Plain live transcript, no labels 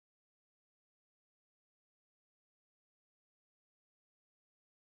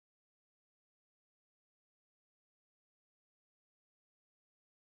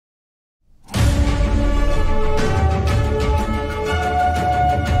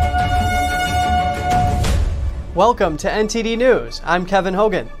Welcome to NTD News. I'm Kevin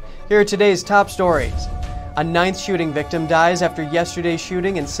Hogan. Here are today's top stories. A ninth shooting victim dies after yesterday's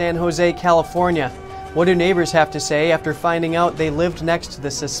shooting in San Jose, California. What do neighbors have to say after finding out they lived next to the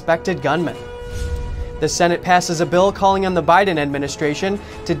suspected gunman? The Senate passes a bill calling on the Biden administration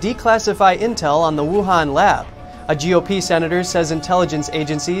to declassify intel on the Wuhan lab. A GOP senator says intelligence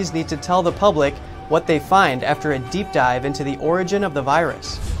agencies need to tell the public what they find after a deep dive into the origin of the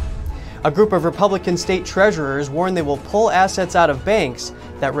virus. A group of Republican state treasurers warn they will pull assets out of banks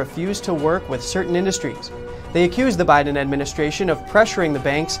that refuse to work with certain industries. They accuse the Biden administration of pressuring the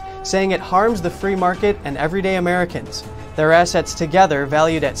banks, saying it harms the free market and everyday Americans. Their assets together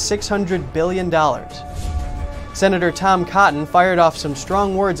valued at $600 billion. Senator Tom Cotton fired off some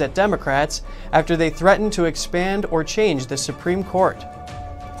strong words at Democrats after they threatened to expand or change the Supreme Court.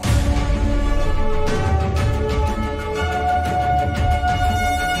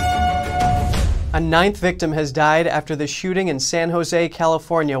 A ninth victim has died after the shooting in San Jose,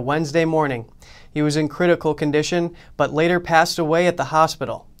 California, Wednesday morning. He was in critical condition, but later passed away at the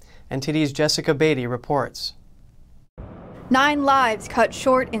hospital. NTD's Jessica Beatty reports. 9 lives cut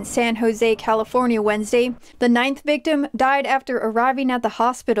short in San Jose, California, Wednesday. The ninth victim died after arriving at the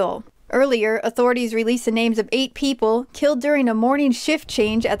hospital. Earlier, authorities released the names of 8 people killed during a morning shift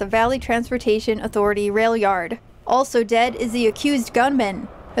change at the Valley Transportation Authority rail yard. Also dead is the accused gunman.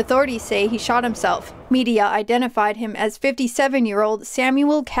 Authorities say he shot himself. Media identified him as 57-year-old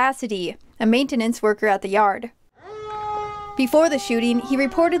Samuel Cassidy, a maintenance worker at the yard. Before the shooting, he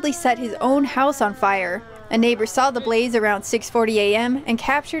reportedly set his own house on fire. A neighbor saw the blaze around 6:40 a.m. and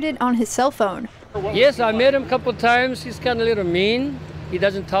captured it on his cell phone. Yes, I met him a couple times. He's kind of a little mean. He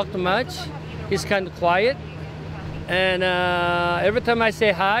doesn't talk too much. He's kind of quiet. And every time I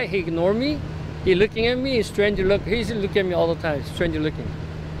say hi, he ignores me. He's looking at me. He's stranger look. He's looking at me all the time. Stranger looking.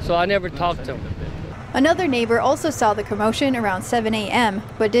 So I never talked to him. Another neighbor also saw the commotion around 7 a.m.,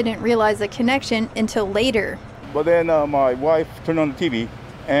 but didn't realize the connection until later. But then my wife turned on the TV,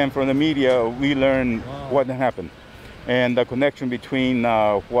 and from the media, we learned what happened. And the connection between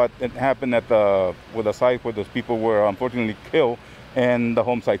what had happened at the site where those people were unfortunately killed and the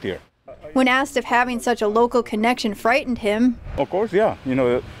home site here. When asked if having such a local connection frightened him. Of course, yeah. You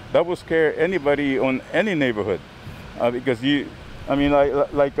know, that would scare anybody on any neighborhood. Because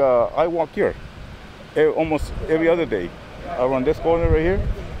I walk here almost every other day around this corner right here.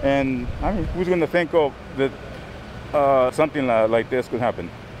 And I mean, who's going to think of that something like this could happen?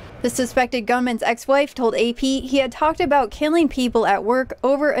 The suspected gunman's ex-wife told AP he had talked about killing people at work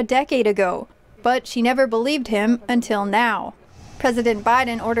over a decade ago, but she never believed him until now. President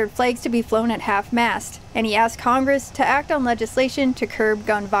Biden ordered flags to be flown at half-mast, and he asked Congress to act on legislation to curb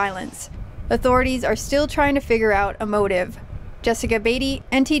gun violence. Authorities are still trying to figure out a motive. Jessica Beatty,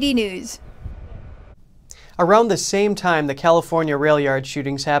 NTD News. Around the same time the California rail yard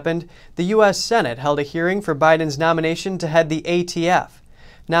shootings happened, the U.S. Senate held a hearing for Biden's nomination to head the ATF.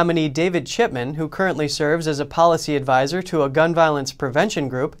 Nominee David Chipman, who currently serves as a policy advisor to a gun violence prevention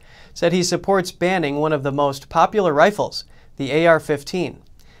group, said he supports banning one of the most popular rifles, the AR-15.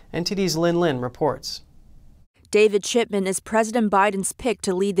 NTD's Lynn Lin reports. David Chipman is President Biden's pick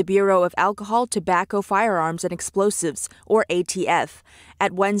to lead the Bureau of Alcohol, Tobacco, Firearms, and Explosives, or ATF.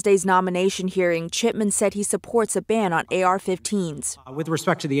 At Wednesday's nomination hearing, Chipman said he supports a ban on AR-15s. With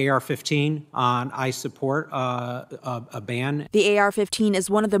respect to the AR-15, I support a ban. The AR-15 is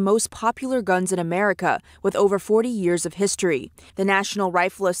one of the most popular guns in America, with over 40 years of history. The National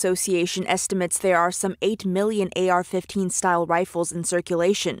Rifle Association estimates there are some 8 million AR-15-style rifles in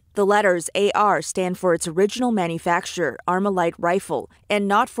circulation. The letters AR stand for its original manufacturer, Armalite Rifle, and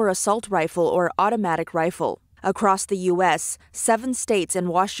not for assault rifle or automatic rifle. Across the U.S., 7 states and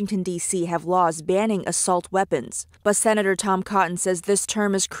Washington, D.C. have laws banning assault weapons. But Senator Tom Cotton says this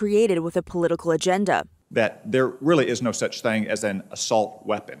term is created with a political agenda. That there really is no such thing as an assault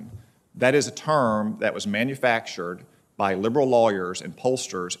weapon. That is a term that was manufactured by liberal lawyers and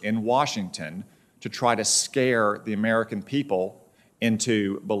pollsters in Washington to try to scare the American people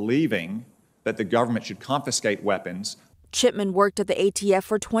into believing that the government should confiscate weapons. Chipman worked at the ATF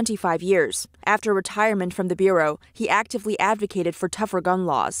for 25 years. After retirement from the Bureau, he actively advocated for tougher gun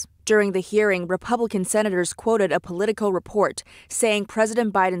laws. During the hearing, Republican senators quoted a Politico report saying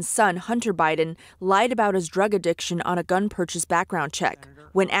President Biden's son, Hunter Biden, lied about his drug addiction on a gun purchase background check.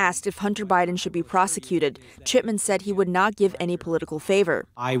 When asked if Hunter Biden should be prosecuted, Chipman said he would not give any political favor.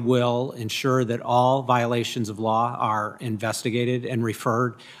 I will ensure that all violations of law are investigated and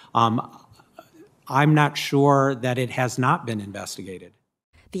referred. I'm not sure that it has not been investigated.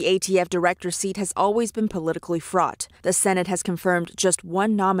 The ATF director seat has always been politically fraught. The Senate has confirmed just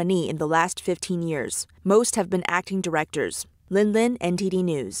one nominee in the last 15 years. Most have been acting directors. Lin Lin, NTD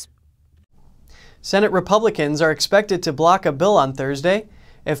News. Senate Republicans are expected to block a bill on Thursday.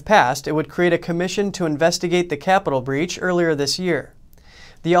 If passed, it would create a commission to investigate the Capitol breach earlier this year.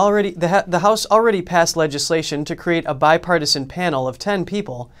 The House already passed legislation to create a bipartisan panel of 10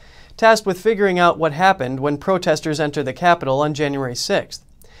 people tasked with figuring out what happened when protesters entered the Capitol on January 6th.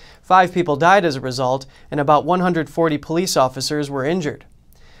 5 people died as a result, and about 140 police officers were injured.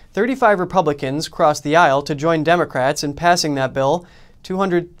 35 Republicans crossed the aisle to join Democrats in passing that bill,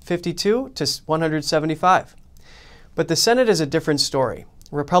 252 to 175. But the Senate is a different story.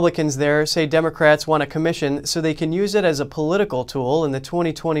 Republicans there say Democrats want a commission so they can use it as a political tool in the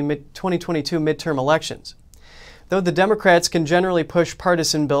 2022 midterm elections. Though the Democrats can generally push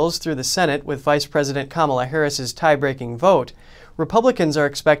partisan bills through the Senate with Vice President Kamala Harris's tie-breaking vote, Republicans are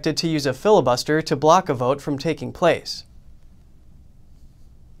expected to use a filibuster to block a vote from taking place.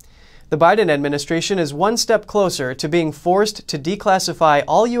 The Biden administration is one step closer to being forced to declassify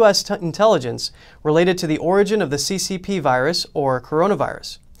all U.S. intelligence related to the origin of the CCP virus or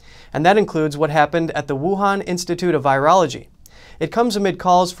coronavirus. And that includes what happened at the Wuhan Institute of Virology. It comes amid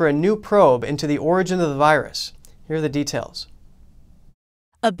calls for a new probe into the origin of the virus. Here are the details.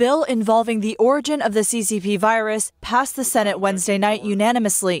 A bill involving the origin of the CCP virus passed the Senate Wednesday night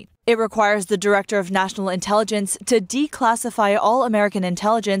unanimously. It requires the Director of National Intelligence to declassify all American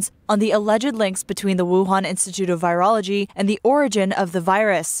intelligence on the alleged links between the Wuhan Institute of Virology and the origin of the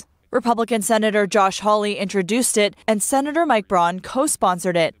virus. Republican Senator Josh Hawley introduced it, and Senator Mike Braun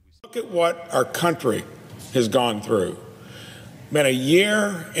co-sponsored it. Look at what our country has gone through. Been a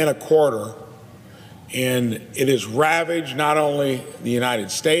year and a quarter, and it has ravaged not only the United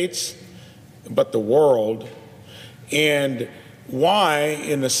States, but the world. And why,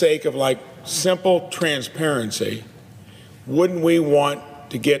 in the sake of simple transparency, wouldn't we want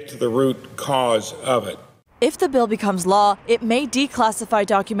to get to the root cause of it? If the bill becomes law, it may declassify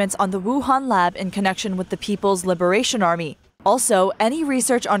documents on the Wuhan lab in connection with the People's Liberation Army. Also, any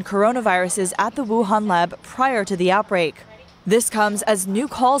research on coronaviruses at the Wuhan lab prior to the outbreak. This comes as new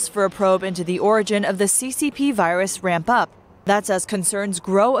calls for a probe into the origin of the CCP virus ramp up. That's as concerns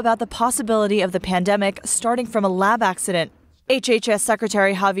grow about the possibility of the pandemic starting from a lab accident. HHS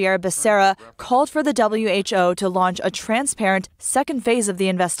Secretary Javier Becerra called for the WHO to launch a transparent second phase of the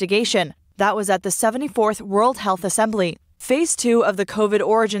investigation. That was at the 74th World Health Assembly. Phase 2 of the COVID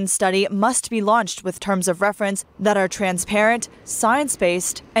origin study must be launched with terms of reference that are transparent,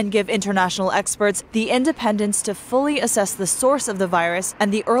 science-based, and give international experts the independence to fully assess the source of the virus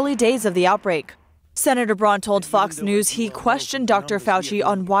and the early days of the outbreak. Senator Braun told Fox News he questioned Dr. Fauci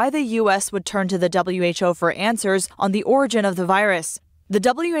on why the U.S. would turn to the WHO for answers on the origin of the virus. The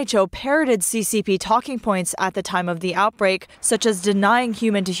WHO parroted CCP talking points at the time of the outbreak, such as denying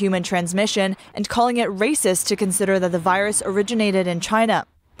human-to-human transmission and calling it racist to consider that the virus originated in China.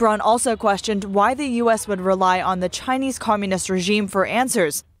 Braun also questioned why the U.S. would rely on the Chinese communist regime for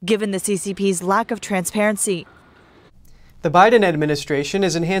answers, given the CCP's lack of transparency. The Biden administration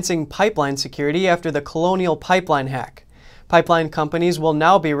is enhancing pipeline security after the Colonial Pipeline hack. Pipeline companies will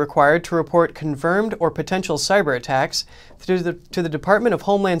now be required to report confirmed or potential cyber attacks to the Department of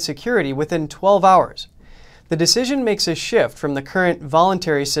Homeland Security within 12 hours. The decision makes a shift from the current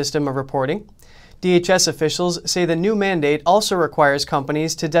voluntary system of reporting. DHS officials say the new mandate also requires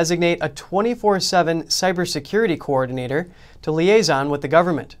companies to designate a 24/7 cybersecurity coordinator to liaison with the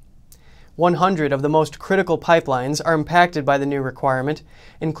government. 100 of the most critical pipelines are impacted by the new requirement,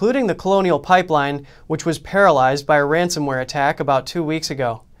 including the Colonial Pipeline, which was paralyzed by a ransomware attack about 2 weeks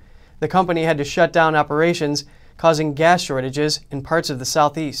ago. The company had to shut down operations, causing gas shortages in parts of the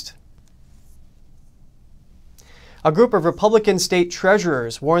Southeast. A group of Republican state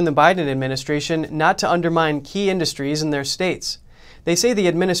treasurers warned the Biden administration not to undermine key industries in their states. They say the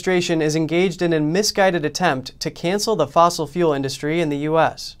administration is engaged in a misguided attempt to cancel the fossil fuel industry in the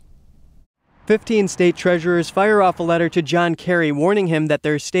U.S. 15 state treasurers fire off a letter to John Kerry warning him that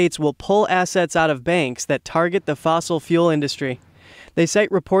their states will pull assets out of banks that target the fossil fuel industry. They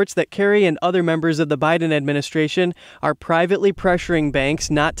cite reports that Kerry and other members of the Biden administration are privately pressuring banks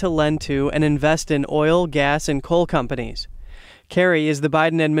not to lend to and invest in oil, gas, and coal companies. Kerry is the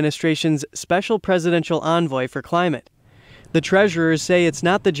Biden administration's special presidential envoy for climate. The treasurers say it's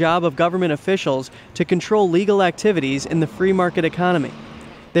not the job of government officials to control legal activities in the free market economy.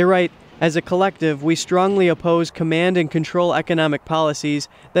 They write, "As a collective, we strongly oppose command and control economic policies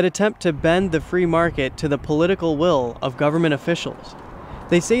that attempt to bend the free market to the political will of government officials."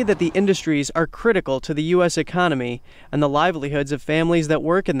 They say that the industries are critical to the U.S. economy and the livelihoods of families that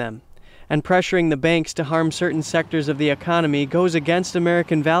work in them, and pressuring the banks to harm certain sectors of the economy goes against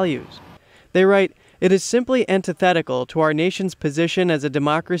American values. They write, "It is simply antithetical to our nation's position as a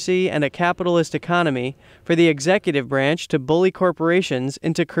democracy and a capitalist economy for the executive branch to bully corporations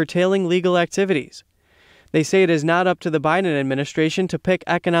into curtailing legal activities." They say it is not up to the Biden administration to pick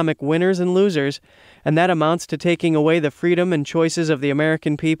economic winners and losers, and that amounts to taking away the freedom and choices of the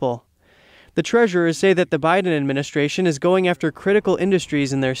American people. The treasurers say that the Biden administration is going after critical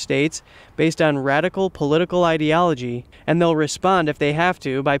industries in their states based on radical political ideology, and they'll respond if they have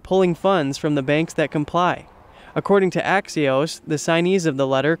to by pulling funds from the banks that comply. According to Axios, the signees of the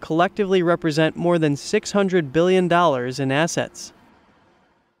letter collectively represent more than $600 billion in assets.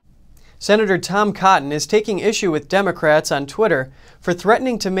 Senator Tom Cotton is taking issue with Democrats on Twitter for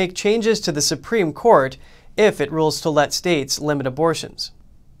threatening to make changes to the Supreme Court if it rules to let states limit abortions.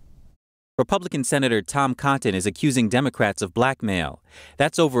 Republican Senator Tom Cotton is accusing Democrats of blackmail.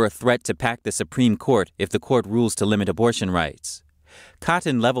 That's over a threat to pack the Supreme Court if the court rules to limit abortion rights.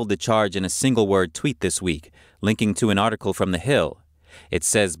 Cotton leveled the charge in a single-word tweet this week, linking to an article from The Hill. It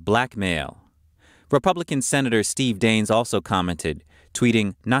says blackmail. Republican Senator Steve Daines also commented,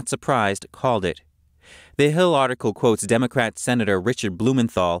 tweeting, "Not surprised, called it." The Hill article quotes Democrat Senator Richard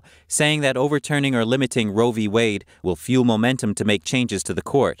Blumenthal saying that overturning or limiting Roe v. Wade will fuel momentum to make changes to the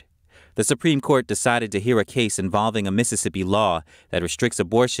court. The Supreme Court decided to hear a case involving a Mississippi law that restricts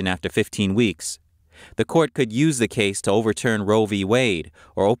abortion after 15 weeks. The court could use the case to overturn Roe v. Wade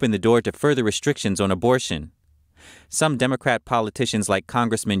or open the door to further restrictions on abortion. Some Democrat politicians like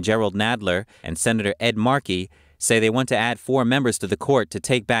Congressman Gerald Nadler and Senator Ed Markey say they want to add 4 members to the court to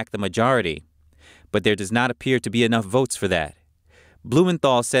take back the majority. But there does not appear to be enough votes for that.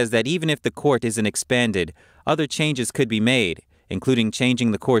 Blumenthal says that even if the court isn't expanded, other changes could be made, including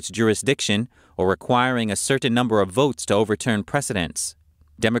changing the court's jurisdiction or requiring a certain number of votes to overturn precedents.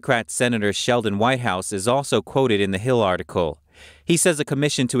 Democrat Senator Sheldon Whitehouse is also quoted in the Hill article. He says a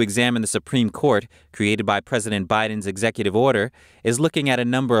commission to examine the Supreme Court, created by President Biden's executive order, is looking at a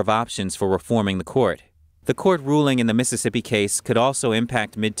number of options for reforming the court. The court ruling in the Mississippi case could also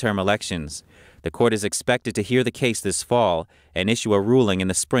impact midterm elections. The court is expected to hear the case this fall and issue a ruling in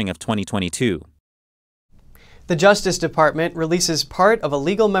the spring of 2022. The Justice Department releases part of a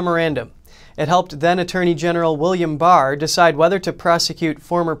legal memorandum. It helped then Attorney General William Barr decide whether to prosecute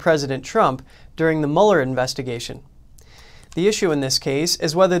former President Trump during the Mueller investigation. The issue in this case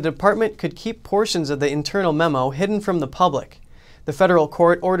is whether the department could keep portions of the internal memo hidden from the public. The federal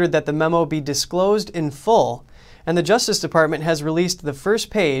court ordered that the memo be disclosed in full, and the Justice Department has released the first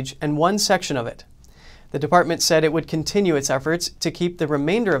page and one section of it. The department said it would continue its efforts to keep the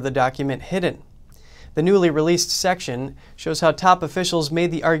remainder of the document hidden. The newly released section shows how top officials made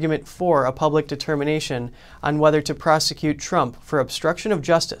the argument for a public determination on whether to prosecute Trump for obstruction of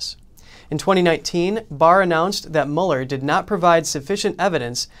justice. In 2019, Barr announced that Mueller did not provide sufficient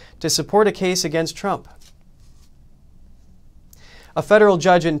evidence to support a case against Trump. A federal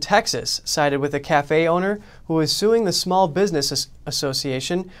judge in Texas sided with a cafe owner who is suing the Small Business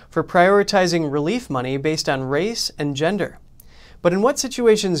Association for prioritizing relief money based on race and gender. But in what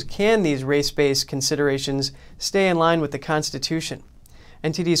situations can these race-based considerations stay in line with the Constitution?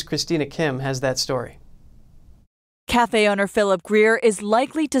 NTD's Christina Kim has that story. Cafe owner Philip Greer is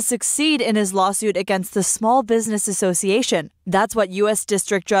likely to succeed in his lawsuit against the Small Business Association. That's what U.S.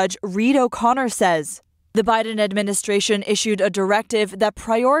 District Judge Reed O'Connor says. The Biden administration issued a directive that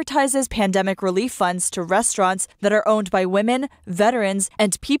prioritizes pandemic relief funds to restaurants that are owned by women, veterans,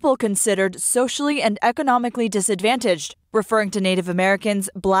 and people considered socially and economically disadvantaged, referring to Native Americans,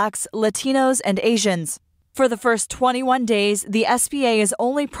 Blacks, Latinos, and Asians. For the first 21 days, the S.B.A. is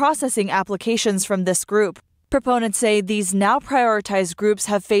only processing applications from this group. Proponents say these now prioritized groups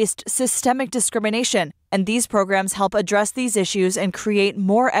have faced systemic discrimination, and these programs help address these issues and create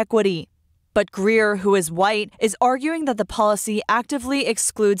more equity. But Greer, who is white, is arguing that the policy actively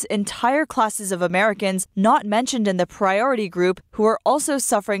excludes entire classes of Americans not mentioned in the priority group who are also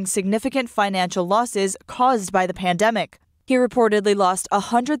suffering significant financial losses caused by the pandemic. He reportedly lost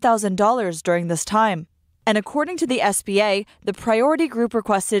 $100,000 during this time. And according to the S.B.A., the priority group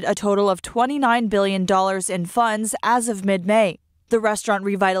requested a total of $29 billion in funds as of mid-May. The Restaurant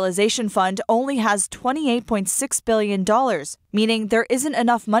Revitalization Fund only has $28.6 billion, meaning there isn't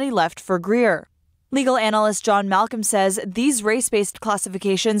enough money left for Greer. Legal analyst John Malcolm says these race-based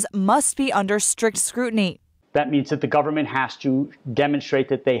classifications must be under strict scrutiny. That means that the government has to demonstrate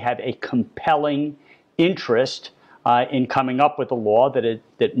that they have a compelling interest in coming up with a law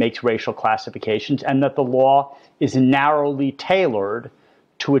that makes racial classifications, and that the law is narrowly tailored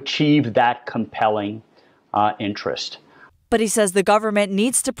to achieve that compelling interest. But he says the government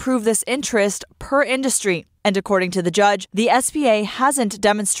needs to prove this interest per industry. And according to the judge, the S.B.A. hasn't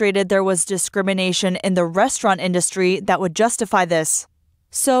demonstrated there was discrimination in the restaurant industry that would justify this.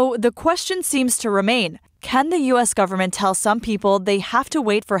 So the question seems to remain, can the U.S. government tell some people they have to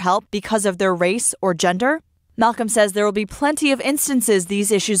wait for help because of their race or gender? Malcolm says there will be plenty of instances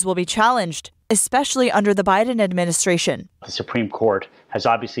these issues will be challenged, especially under the Biden administration. The Supreme Court has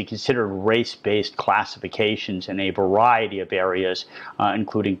obviously considered race-based classifications in a variety of areas,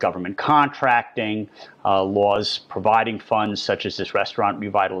 including government contracting, laws providing funds such as this restaurant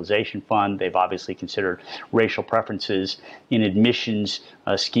revitalization fund. They've obviously considered racial preferences in admissions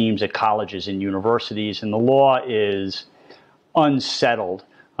schemes at colleges and universities, and the law is unsettled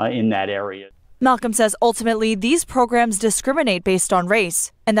in that area. Malcolm says ultimately these programs discriminate based on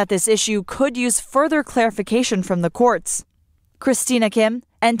race, and that this issue could use further clarification from the courts. Christina Kim,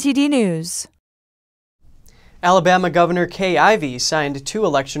 NTD News. Alabama Governor Kay Ivey signed 2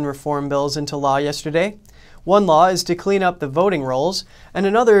 election reform bills into law yesterday. One law is to clean up the voting rolls, and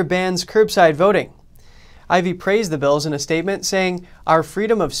another bans curbside voting. Ivey praised the bills in a statement, saying, "Our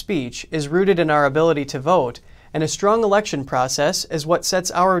freedom of speech is rooted in our ability to vote, and a strong election process is what sets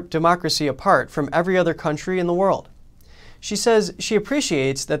our democracy apart from every other country in the world." She says she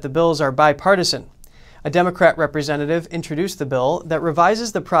appreciates that the bills are bipartisan. A Democrat representative introduced the bill that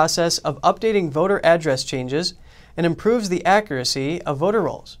revises the process of updating voter address changes and improves the accuracy of voter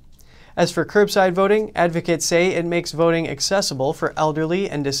rolls. As for curbside voting, advocates say it makes voting accessible for elderly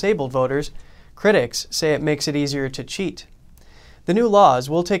and disabled voters. Critics say it makes it easier to cheat. The new laws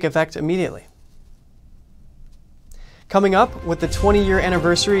will take effect immediately. Coming up, with the 20-year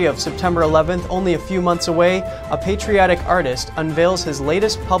anniversary of September 11th only a few months away, a patriotic artist unveils his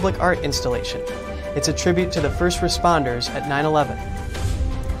latest public art installation. It's a tribute to the first responders at 9/11.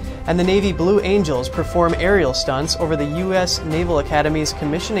 And the Navy Blue Angels perform aerial stunts over the U.S. Naval Academy's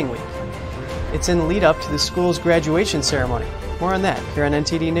commissioning week. It's in the lead up to the school's graduation ceremony. More on that here on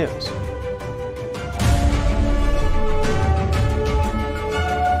NTD News.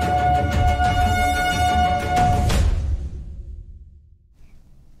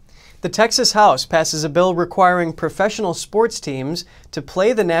 The Texas House passes a bill requiring professional sports teams to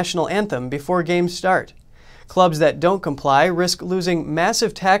play the national anthem before games start. Clubs that don't comply risk losing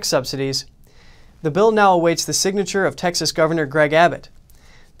massive tax subsidies. The bill now awaits the signature of Texas Governor Greg Abbott.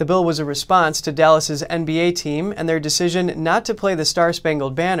 The bill was a response to Dallas's NBA team and their decision not to play the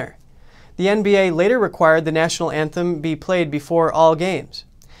Star-Spangled Banner. The NBA later required the national anthem be played before all games.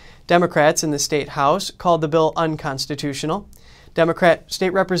 Democrats in the state House called the bill unconstitutional. Democrat State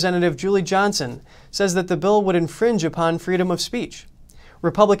Representative Julie Johnson says that the bill would infringe upon freedom of speech.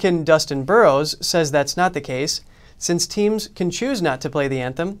 Republican Dustin Burrows says that's not the case, since teams can choose not to play the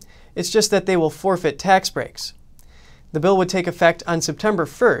anthem. It's just that they will forfeit tax breaks. The bill would take effect on September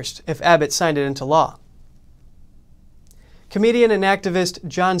 1st if Abbott signed it into law. Comedian and activist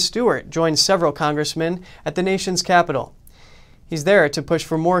Jon Stewart joined several congressmen at the nation's capital. He's there to push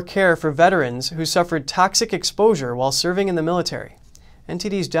for more care for veterans who suffered toxic exposure while serving in the military.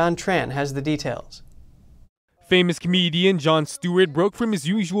 NTD's John Tran has the details. Famous comedian Jon Stewart broke from his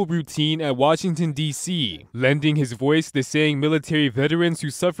usual routine at Washington, D.C., lending his voice to saying military veterans who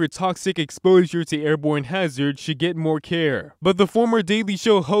suffered toxic exposure to airborne hazards should get more care. But the former Daily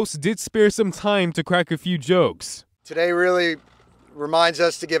Show host did spare some time to crack a few jokes. Today really reminds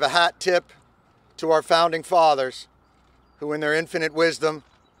us to give a hat tip to our founding fathers, who in their infinite wisdom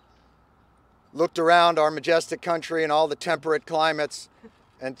looked around our majestic country and all the temperate climates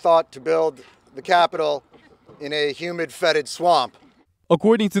and thought to build the Capitol in a humid, fetid swamp.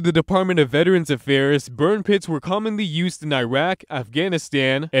 According to the Department of Veterans Affairs, burn pits were commonly used in Iraq,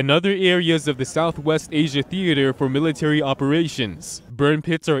 Afghanistan, and other areas of the Southwest Asia theater for military operations. Burn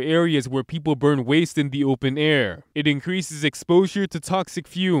pits are areas where people burn waste in the open air. It increases exposure to toxic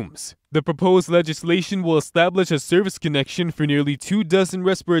fumes. The proposed legislation will establish a service connection for nearly 24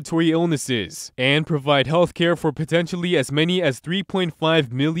 respiratory illnesses and provide health care for potentially as many as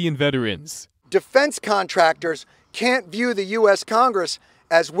 3.5 million veterans. Defense contractors can't view the U.S. Congress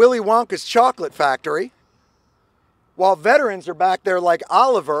as Willy Wonka's chocolate factory, while veterans are back there like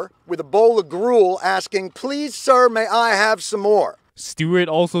Oliver with a bowl of gruel asking, "Please, sir, may I have some more?" Stewart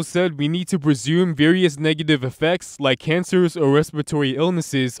also said we need to presume various negative effects like cancers or respiratory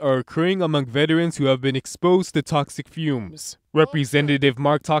illnesses are occurring among veterans who have been exposed to toxic fumes. Representative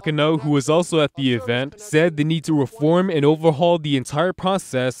Mark Takano, who was also at the event, said they need to reform and overhaul the entire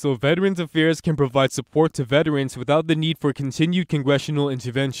process so Veterans Affairs can provide support to veterans without the need for continued congressional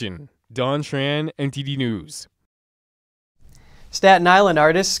intervention. Don Tran, NTD News. Staten Island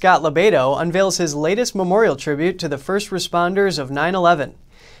artist Scott Lebedo unveils his latest memorial tribute to the first responders of 9/11.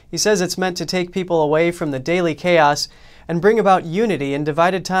 He says it's meant to take people away from the daily chaos and bring about unity in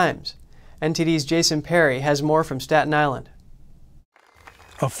divided times. NTD's Jason Perry has more from Staten Island.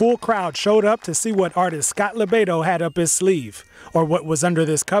 A full crowd showed up to see what artist Scott Lebedo had up his sleeve, or what was under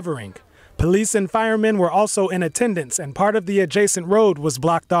this covering. Police and firemen were also in attendance, and part of the adjacent road was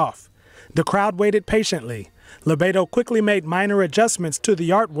blocked off. The crowd waited patiently. Lebedo quickly made minor adjustments to the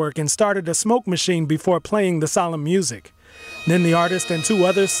artwork and started a smoke machine before playing the solemn music. Then the artist and two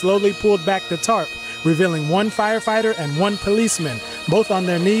others slowly pulled back the tarp, revealing one firefighter and one policeman, both on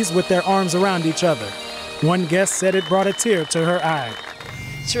their knees with their arms around each other. One guest said it brought a tear to her eye.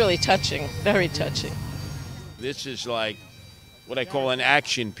 It's really touching, very touching. This is like what I call an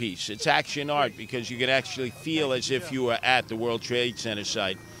action piece. It's action art because you can actually feel as if you were at the World Trade Center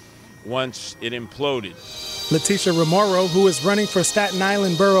site once it imploded. Leticia Romero, who is running for Staten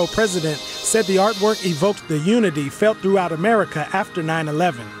Island Borough President, said the artwork evoked the unity felt throughout America after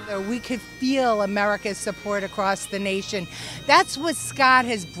 9/11. We could feel America's support across the nation. That's what Scott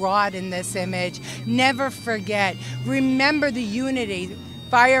has brought in this image. Never forget. Remember the unity.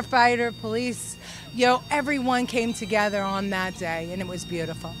 Firefighter, police, everyone came together on that day, and it was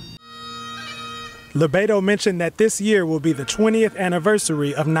beautiful. Lebedo mentioned that this year will be the 20th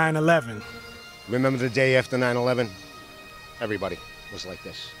anniversary of 9/11. Remember the day after 9/11? Everybody was like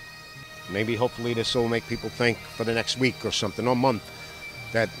this. Maybe, hopefully, this will make people think for the next week or something, or month,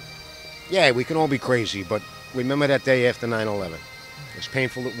 that, yeah, we can all be crazy, but remember that day after 9/11. As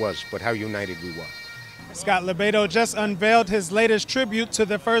painful it was, but how united we were. Scott Lebedo just unveiled his latest tribute to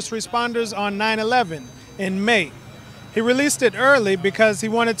the first responders on 9/11 in May. He released it early because he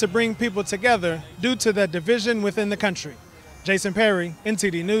wanted to bring people together due to the division within the country. Jason Perry,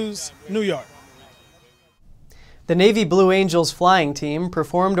 NTD News, New York. The Navy Blue Angels flying team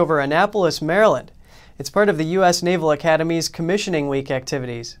performed over Annapolis, Maryland. It's part of the U.S. Naval Academy's Commissioning Week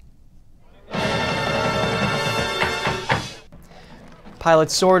activities.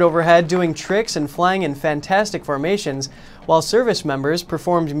 Pilots soared overhead doing tricks and flying in fantastic formations, while service members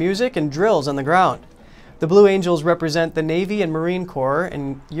performed music and drills on the ground. The Blue Angels represent the Navy and Marine Corps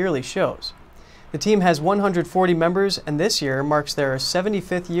in yearly shows. The team has 140 members, and this year marks their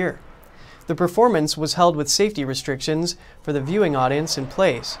 75th year. The performance was held with safety restrictions for the viewing audience in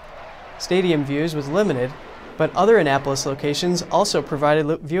place. Stadium views was limited, but other Annapolis locations also provided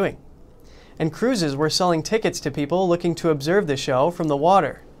viewing. And cruises were selling tickets to people looking to observe the show from the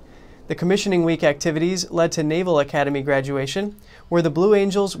water. The Commissioning Week activities led to Naval Academy graduation, where the Blue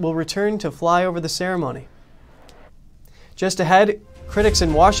Angels will return to fly over the ceremony. Just ahead, critics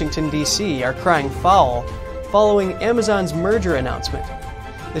in Washington, D.C. are crying foul following Amazon's merger announcement.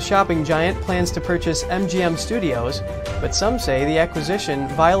 The shopping giant plans to purchase MGM Studios, but some say the acquisition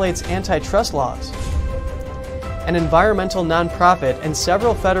violates antitrust laws. An environmental nonprofit and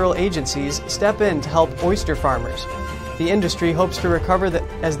several federal agencies step in to help oyster farmers. The industry hopes to recover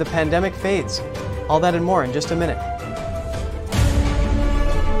as the pandemic fades. All that and more in just a minute.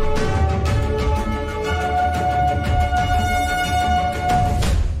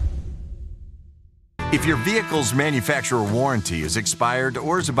 If your vehicle's manufacturer warranty is expired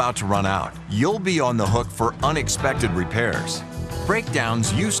or is about to run out, you'll be on the hook for unexpected repairs.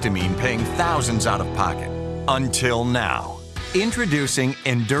 Breakdowns used to mean paying thousands out of pocket. Until now. Introducing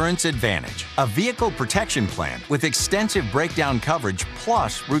Endurance Advantage, a vehicle protection plan with extensive breakdown coverage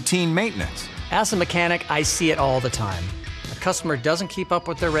plus routine maintenance. As a mechanic, I see it all the time. A customer doesn't keep up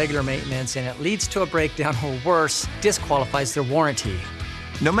with their regular maintenance and it leads to a breakdown or worse, disqualifies their warranty.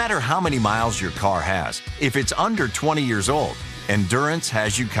 No matter how many miles your car has, if it's under 20 years old, Endurance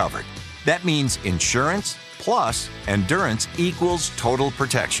has you covered. That means insurance plus Endurance equals total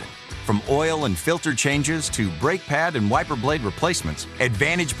protection. From oil and filter changes to brake pad and wiper blade replacements,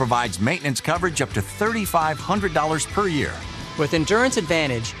 Advantage provides maintenance coverage up to $3,500 per year. With Endurance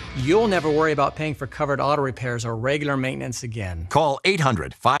Advantage, you'll never worry about paying for covered auto repairs or regular maintenance again. Call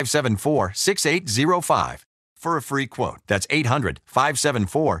 800-574-6805 for a free quote. That's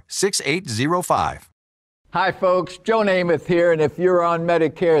 800-574-6805. Hi folks, Joe Namath here, and if you're on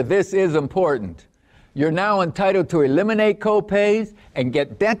Medicare, this is important. You're now entitled to eliminate copays and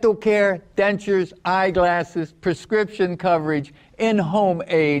get dental care, dentures, eyeglasses, prescription coverage, in-home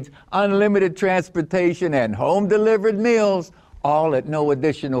aids, unlimited transportation, and home-delivered meals, all at no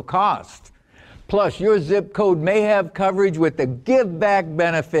additional cost. Plus, your zip code may have coverage with the Give Back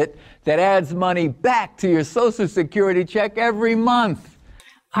benefit that adds money back to your Social Security check every month.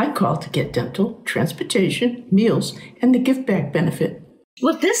 I called to get dental, transportation, meals, and the Give Back benefit.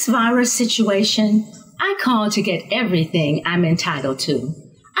 With this virus situation, I called to get everything I'm entitled to.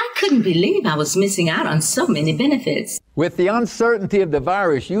 I couldn't believe I was missing out on so many benefits. With the uncertainty of the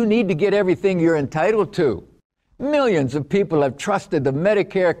virus, you need to get everything you're entitled to. Millions of people have trusted the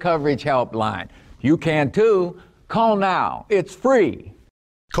Medicare Coverage Helpline. You can too. Call now. It's free.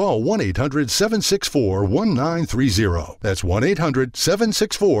 Call 1-800-764-1930. That's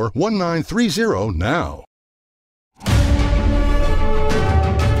 1-800-764-1930 now.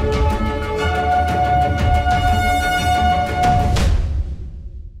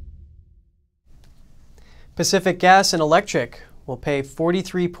 Pacific Gas and Electric will pay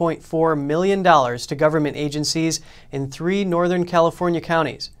 $43.4 million to government agencies in 3 Northern California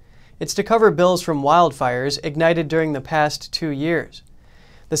counties. It's to cover bills from wildfires ignited during the past 2 years.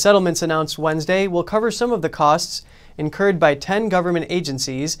 The settlements announced Wednesday will cover some of the costs incurred by 10 government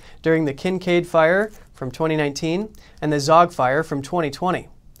agencies during the Kincaid Fire from 2019 and the Zog Fire from 2020.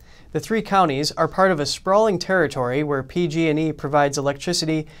 The 3 counties are part of a sprawling territory where PG&E provides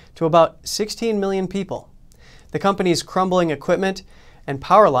electricity to about 16 million people. The company's crumbling equipment and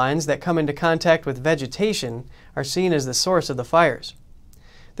power lines that come into contact with vegetation are seen as the source of the fires.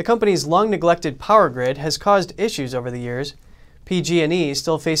 The company's long-neglected power grid has caused issues over the years. PG&E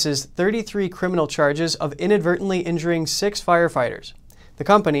still faces 33 criminal charges of inadvertently injuring 6 firefighters. The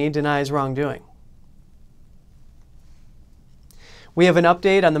company denies wrongdoing. We have an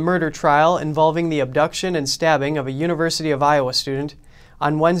update on the murder trial involving the abduction and stabbing of a University of Iowa student.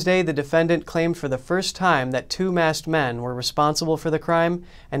 On Wednesday, the defendant claimed for the first time that 2 masked men were responsible for the crime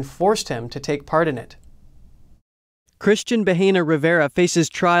and forced him to take part in it. Christian Bahena Rivera faces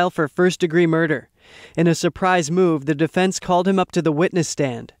trial for first-degree murder. In a surprise move, the defense called him up to the witness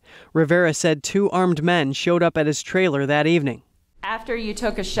stand. Rivera said 2 armed men showed up at his trailer that evening. After you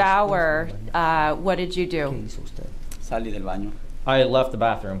took a shower, what did you do? Salí del baño. I left the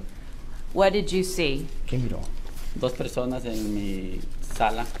bathroom. What did you see? ¿Qué miró? 2 personas en mi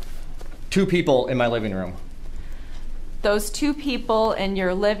sala. 2 people in my living room. Those 2 people in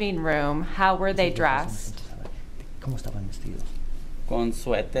your living room, how were they dressed? ¿Cómo estaban vestidos? Con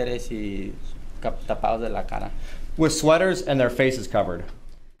suéteres y tapados de la cara. With sweaters and their faces covered.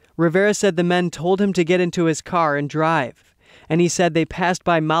 Rivera said the men told him to get into his car and drive. And he said they passed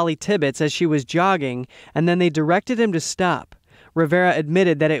by Molly Tibbetts as she was jogging, and then they directed him to stop. Rivera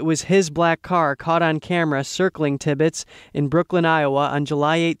admitted that it was his black car caught on camera circling Tibbetts in Brooklyn, Iowa on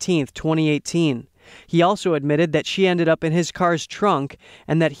July 18, 2018. He also admitted that she ended up in his car's trunk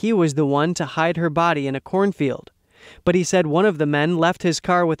and that he was the one to hide her body in a cornfield. But he said one of the men left his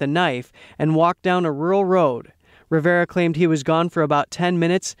car with a knife and walked down a rural road. Rivera claimed he was gone for about 10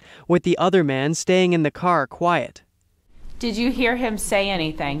 minutes, with the other man staying in the car quiet. Did you hear him say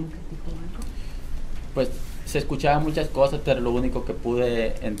anything? Pues se escuchaban muchas cosas, pero lo único que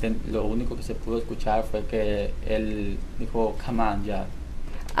se pudo escuchar fue que él dijo, "Come on, Jack."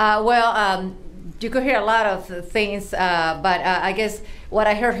 You could hear a lot of things, but I guess what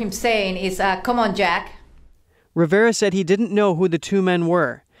I heard him saying is, "Come on, Jack." Rivera said he didn't know who the 2 men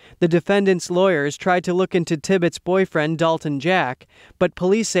were. The defendant's lawyers tried to look into Tibbetts' boyfriend, Dalton Jack, but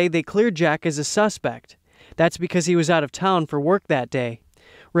police say they cleared Jack as a suspect. That's because he was out of town for work that day.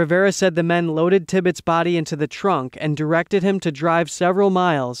 Rivera said the men loaded Tibbetts' body into the trunk and directed him to drive several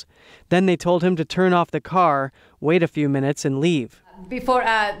miles. Then they told him to turn off the car, wait a few minutes, and leave. Before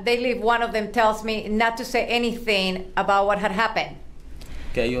they leave, one of them tells me not to say anything about what had happened.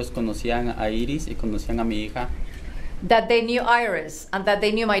 Que ellos conocían a Iris y conocían a mi hija. That they knew Iris and that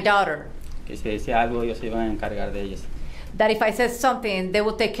they knew my daughter. Que si decía algo, ellos se iban a encargar de ellas. That if I said something, they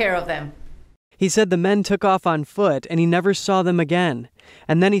would take care of them. He said the men took off on foot and he never saw them again.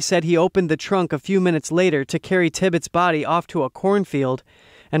 And then he said he opened the trunk a few minutes later to carry Tibbetts' body off to a cornfield.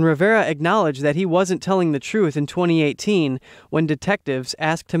 And Rivera acknowledged that he wasn't telling the truth in 2018 when detectives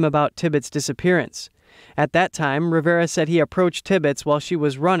asked him about Tibbetts' disappearance. At that time, Rivera said he approached Tibbetts while she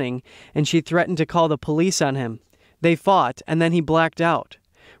was running and she threatened to call the police on him. They fought and then he blacked out.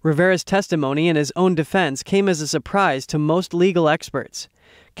 Rivera's testimony in his own defense came as a surprise to most legal experts.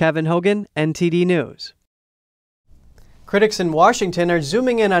 Kevin Hogan, NTD News. Critics in Washington are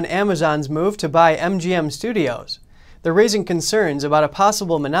zooming in on Amazon's move to buy MGM Studios. They're raising concerns about a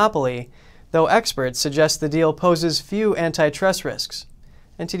possible monopoly, though experts suggest the deal poses few antitrust risks.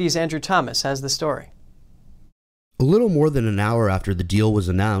 NTD's Andrew Thomas has the story. A little more than an hour after the deal was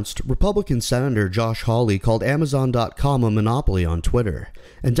announced, Republican Senator Josh Hawley called Amazon.com a monopoly on Twitter,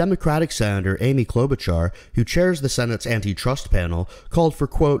 and Democratic Senator Amy Klobuchar, who chairs the Senate's antitrust panel, called for,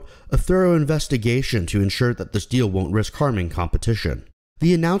 quote, a thorough investigation to ensure that this deal won't risk harming competition.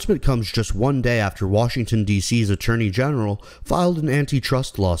 The announcement comes just one day after Washington, D.C.'s Attorney General filed an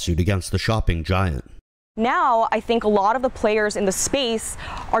antitrust lawsuit against the shopping giant. Now, I think a lot of the players in the space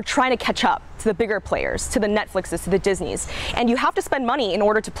are trying to catch up to the bigger players, to the Netflixes, to the Disneys. And you have to spend money in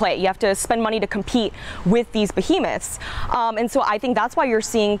order to play. You have to spend money to compete with these behemoths. And so I think that's why you're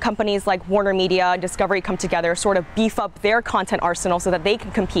seeing companies like Warner Media and Discovery come together, sort of beef up their content arsenal so that they can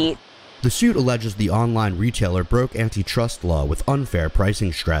compete. The suit alleges the online retailer broke antitrust law with unfair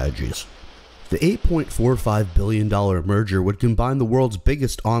pricing strategies. The $8.45 billion merger would combine the world's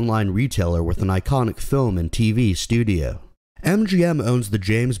biggest online retailer with an iconic film and TV studio. MGM owns the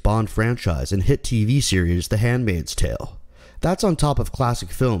James Bond franchise and hit TV series The Handmaid's Tale. That's on top of classic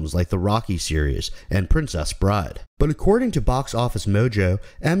films like the Rocky series and Princess Bride. But according to Box Office Mojo,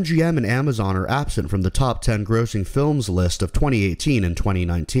 MGM and Amazon are absent from the top 10 grossing films list of 2018 and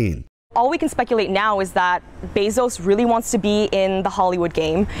 2019. All we can speculate now is that Bezos really wants to be in the Hollywood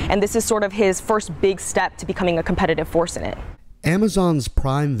game, and this is sort of his first big step to becoming a competitive force in it. Amazon's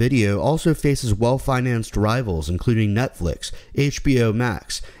Prime Video also faces well-financed rivals including Netflix, HBO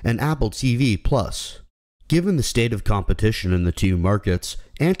Max, and Apple TV+. Given the state of competition in the two markets,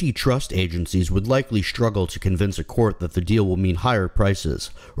 antitrust agencies would likely struggle to convince a court that the deal will mean higher prices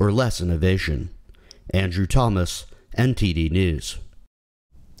or less innovation. Andrew Thomas, NTD News.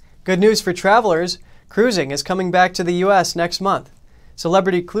 Good news for travelers. Cruising is coming back to the U.S. next month.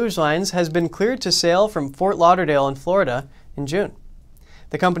 Celebrity Cruise Lines has been cleared to sail from Fort Lauderdale in Florida in June.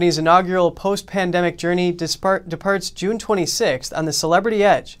 The company's inaugural post-pandemic journey departs June 26th on the Celebrity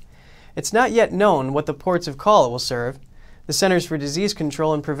Edge. It's not yet known what the ports of call it will serve. The Centers for Disease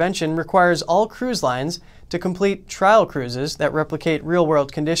Control and Prevention requires all cruise lines to complete trial cruises that replicate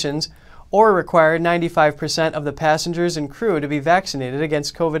real-world conditions or require 95% of the passengers and crew to be vaccinated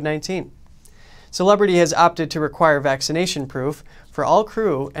against COVID-19. Celebrity has opted to require vaccination proof for all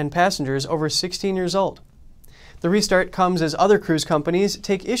crew and passengers over 16 years old. The restart comes as other cruise companies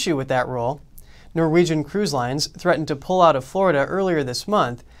take issue with that rule. Norwegian Cruise Lines threatened to pull out of Florida earlier this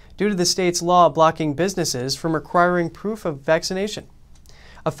month due to the state's law blocking businesses from requiring proof of vaccination.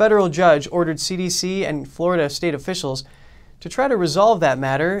 A federal judge ordered CDC and Florida state officials to try to resolve that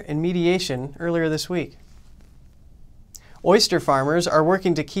matter in mediation earlier this week. Oyster farmers are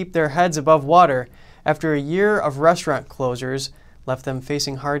working to keep their heads above water after a year of restaurant closures left them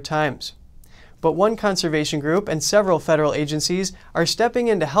facing hard times. But one conservation group and several federal agencies are stepping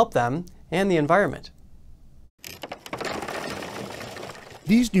in to help them and the environment.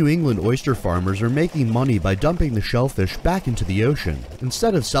 These New England oyster farmers are making money by dumping the shellfish back into the ocean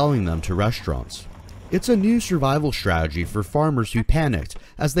instead of selling them to restaurants. It's a new survival strategy for farmers who panicked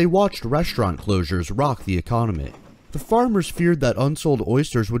as they watched restaurant closures rock the economy. The farmers feared that unsold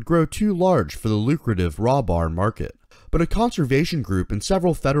oysters would grow too large for the lucrative raw bar market. But a conservation group and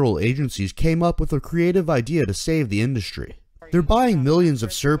several federal agencies came up with a creative idea to save the industry. They're buying millions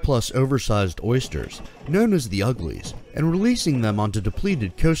of surplus oversized oysters, known as the uglies, and releasing them onto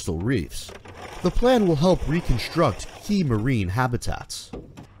depleted coastal reefs. The plan will help reconstruct key marine habitats.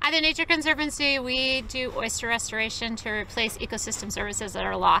 At the Nature Conservancy, we do oyster restoration to replace ecosystem services that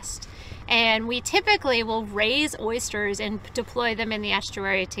are lost. And we typically will raise oysters and deploy them in the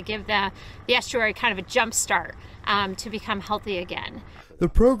estuary to give the estuary kind of a jump start to become healthy again. The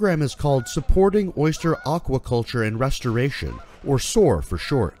program is called Supporting Oyster Aquaculture and Restoration, or SOAR for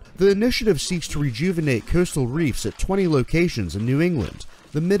short. The initiative seeks to rejuvenate coastal reefs at 20 locations in New England,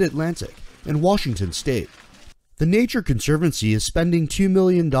 the Mid-Atlantic, and Washington State. The Nature Conservancy is spending $2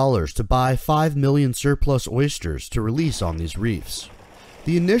 million to buy 5 million surplus oysters to release on these reefs.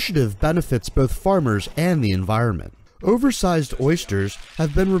 The initiative benefits both farmers and the environment. Oversized oysters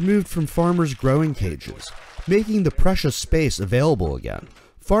have been removed from farmers' growing cages, making the precious space available again.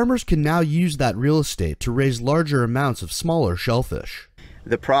 Farmers can now use that real estate to raise larger amounts of smaller shellfish.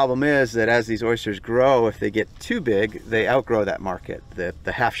 The problem is that as these oysters grow, if they get too big, they outgrow that market,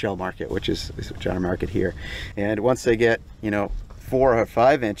 the half shell market, which is our market here. And once they get, 4 or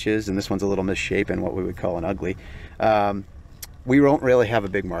 5 inches, and this one's a little misshapen, what we would call an ugly, we won't really have a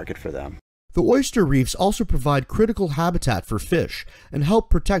big market for them. The oyster reefs also provide critical habitat for fish and help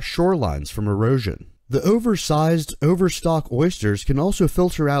protect shorelines from erosion. The oversized, overstock oysters can also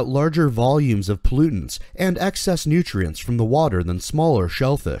filter out larger volumes of pollutants and excess nutrients from the water than smaller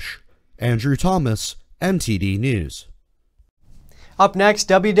shellfish. Andrew Thomas, NTD News. Up next,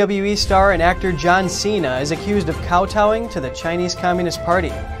 WWE star and actor John Cena is accused of kowtowing to the Chinese Communist Party.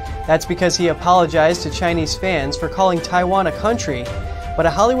 That's because he apologized to Chinese fans for calling Taiwan a country, but a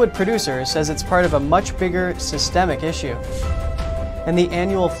Hollywood producer says it's part of a much bigger systemic issue. And the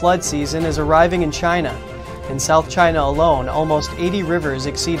annual flood season is arriving in China. In South China alone, almost 80 rivers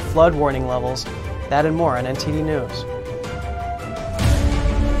exceed flood warning levels. That and more on NTD News.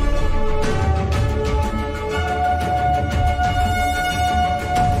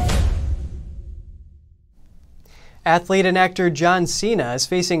 Athlete and actor John Cena is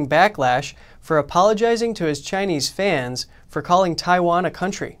facing backlash for apologizing to his Chinese fans for calling Taiwan a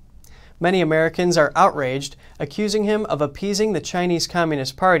country. Many Americans are outraged, accusing him of appeasing the Chinese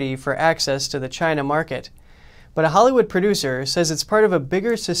Communist Party for access to the China market. But a Hollywood producer says it's part of a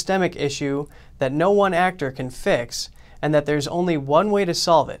bigger systemic issue that no one actor can fix, and that there's only one way to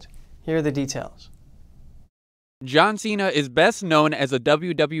solve it. Here are the details. John Cena is best known as a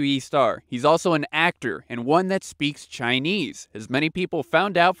WWE star. He's also an actor and one that speaks Chinese, as many people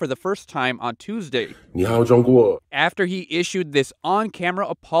found out for the first time on Tuesday. After he issued this on-camera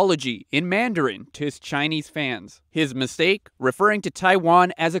apology in Mandarin to his Chinese fans. His mistake? Referring to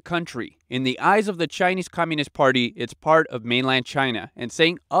Taiwan as a country. In the eyes of the Chinese Communist Party, it's part of mainland China, and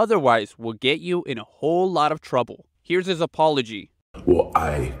saying otherwise will get you in a whole lot of trouble. Here's his apology. 我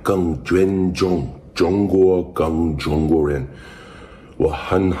爱更尊重中国更中国人，我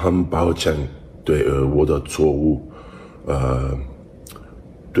很抱歉对我的错误，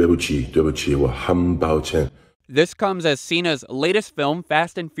对不起，我很抱歉。 This comes as Cena's latest film,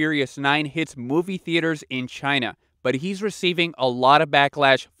 Fast and Furious 9, hits movie theaters in China. But he's receiving a lot of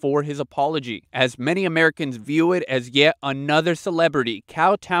backlash for his apology, as many Americans view it as yet another celebrity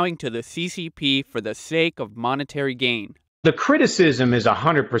kowtowing to the CCP for the sake of monetary gain. The criticism is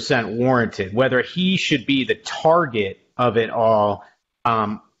 100% warranted. Whether he should be the target of it all,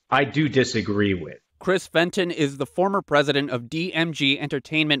 I do disagree with. Chris Fenton is the former president of DMG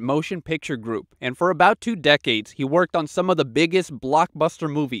Entertainment Motion Picture Group, and for about 2 decades, he worked on some of the biggest blockbuster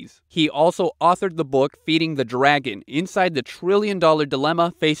movies. He also authored the book Feeding the Dragon, Inside the $1 Trillion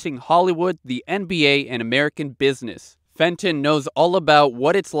Dilemma Facing Hollywood, the NBA, and American Business. Fenton knows all about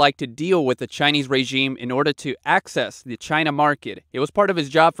what it's like to deal with the Chinese regime in order to access the China market. It was part of his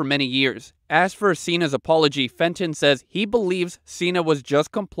job for many years. As for Cena's apology, Fenton says he believes Cena was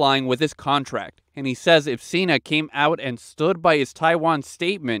just complying with his contract. And he says if Cena came out and stood by his Taiwan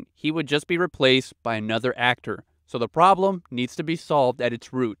statement, he would just be replaced by another actor. So the problem needs to be solved at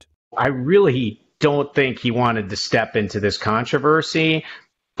its root. I really don't think he wanted to step into this controversy,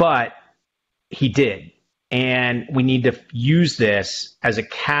 but he did. And we need to use this as a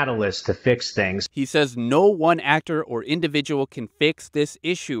catalyst to fix things. He says no one actor or individual can fix this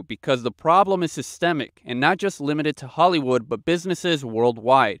issue because the problem is systemic and not just limited to Hollywood, but businesses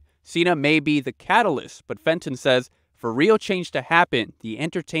worldwide. Cena may be the catalyst, but Fenton says for real change to happen, the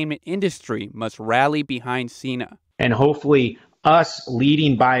entertainment industry must rally behind Cena. And hopefully us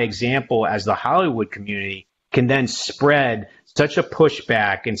leading by example as the Hollywood community can then spread such a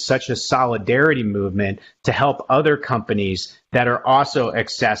pushback and such a solidarity movement to help other companies that are also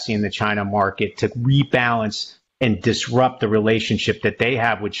accessing the China market to rebalance and disrupt the relationship that they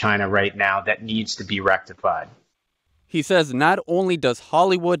have with China right now that needs to be rectified. He says not only does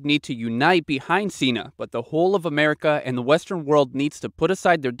Hollywood need to unite behind Cena, but the whole of America and the Western world needs to put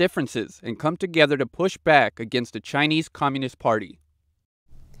aside their differences and come together to push back against the Chinese Communist Party.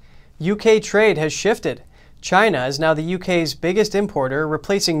 UK trade has shifted. China is now the UK's biggest importer,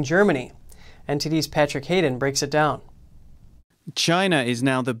 replacing Germany. NTD's Patrick Hayden breaks it down. China is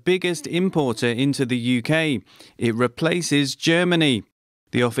now the biggest importer into the UK. It replaces Germany.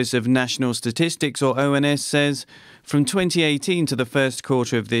 The Office of National Statistics, or ONS, says from 2018 to the first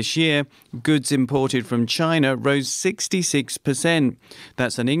quarter of this year, goods imported from China rose 66%.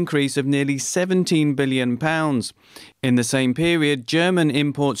 That's an increase of nearly £17 billion. In the same period, German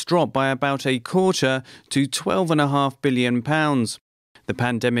imports dropped by about a quarter to £12.5 billion. The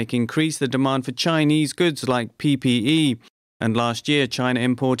pandemic increased the demand for Chinese goods like PPE. And last year, China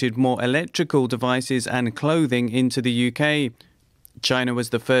imported more electrical devices and clothing into the UK. China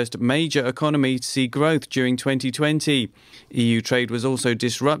was the first major economy to see growth during 2020. EU trade was also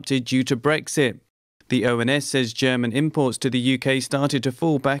disrupted due to Brexit. The ONS says German imports to the UK started to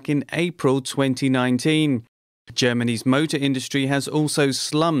fall back in April 2019. Germany's motor industry has also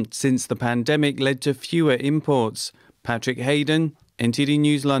slumped since the pandemic led to fewer imports. Patrick Hayden, NTD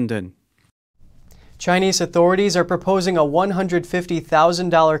News London. Chinese authorities are proposing a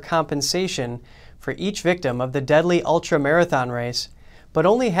 $150,000 compensation for each victim of the deadly ultra-marathon race, but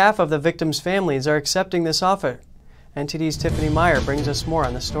only half of the victims' families are accepting this offer. NTD's Tiffany Meyer brings us more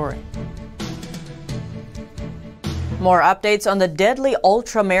on the story. More updates on the deadly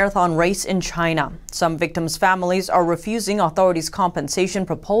ultra-marathon race in China. Some victims' families are refusing authorities' compensation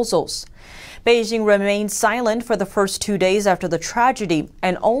proposals. Beijing remained silent for the first 2 days after the tragedy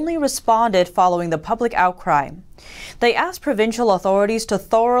and only responded following the public outcry. They asked provincial authorities to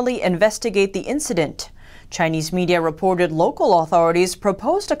thoroughly investigate the incident. Chinese media reported local authorities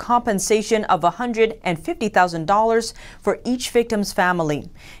proposed a compensation of $150,000 for each victim's family,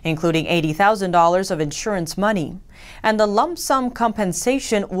 including $80,000 of insurance money, and the lump sum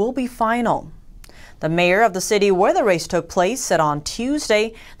compensation will be final. The mayor of the city where the race took place said on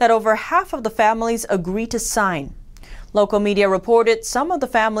Tuesday that over half of the families agreed to sign. Local media reported some of the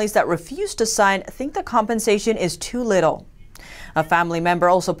families that refused to sign think the compensation is too little. A family member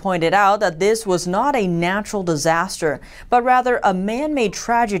also pointed out that this was not a natural disaster, but rather a man-made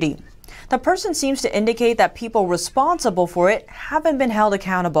tragedy. The person seems to indicate that people responsible for it haven't been held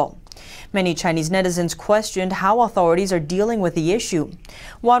accountable. Many Chinese netizens questioned how authorities are dealing with the issue.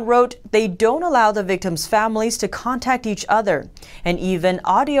 One wrote, "They don't allow the victims' families to contact each other and even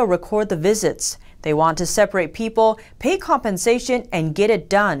audio record the visits. They want to separate people, pay compensation, and get it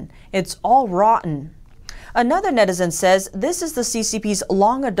done. It's all rotten." Another netizen says this is the CCP's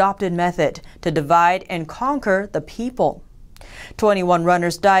long-adopted method to divide and conquer the people. 21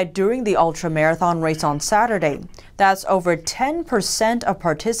 runners died during the ultramarathon race on Saturday. That's over 10% of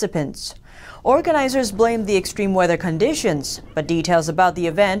participants. Organizers blamed the extreme weather conditions, but details about the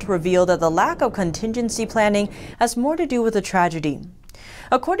event reveal that the lack of contingency planning has more to do with the tragedy.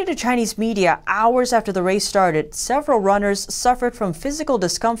 According to Chinese media, hours after the race started, several runners suffered from physical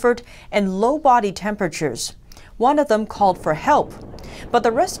discomfort and low body temperatures. One of them called for help, but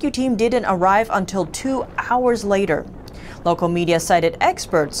the rescue team didn't arrive until 2 hours later. Local media cited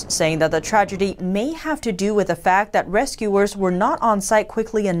experts saying that the tragedy may have to do with the fact that rescuers were not on site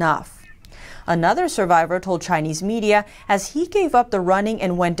quickly enough. Another survivor told Chinese media as he gave up the running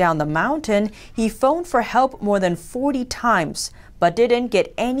and went down the mountain, he phoned for help more than 40 times, but didn't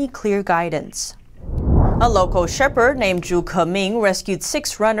get any clear guidance. A local shepherd named Zhu Keming rescued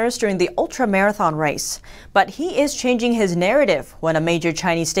 6 runners during the ultramarathon race, but he is changing his narrative when a major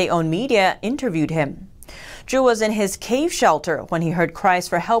Chinese state-owned media interviewed him. Zhu was in his cave shelter when he heard cries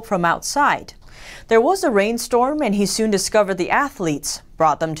for help from outside. There was a rainstorm and he soon discovered the athletes,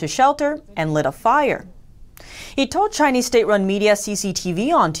 brought them to shelter, and lit a fire. He told Chinese state-run media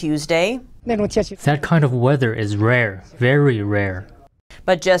CCTV on Tuesday, "That kind of weather is rare, very rare."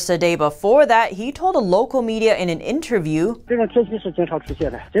 But just a day before that, he told a local media in an interview,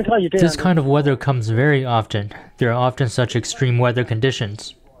 "This kind of weather comes very often. There are often such extreme weather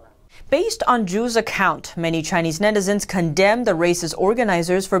conditions." Based on Zhu's account, many Chinese netizens condemned the race's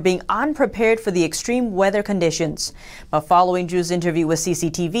organizers for being unprepared for the extreme weather conditions. But following Zhu's interview with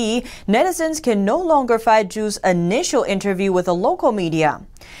CCTV, netizens can no longer fight Zhu's initial interview with the local media.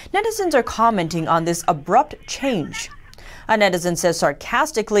 Netizens are commenting on this abrupt change. A netizen says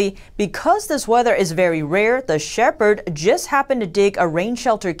sarcastically, "Because this weather is very rare, the shepherd just happened to dig a rain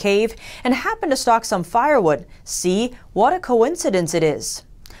shelter cave and happened to stock some firewood. See, what a coincidence it is."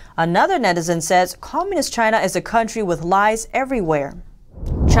 Another netizen says Communist China is a country with lies everywhere.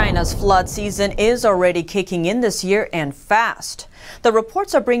 China's flood season is already kicking in this year and fast. The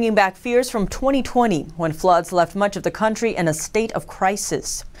reports are bringing back fears from 2020 when floods left much of the country in a state of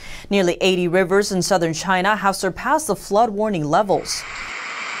crisis. Nearly 80 rivers in southern China have surpassed the flood warning levels.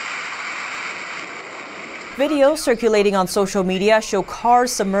 Videos circulating on social media show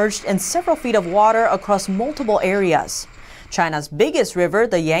cars submerged in several feet of water across multiple areas. China's biggest river,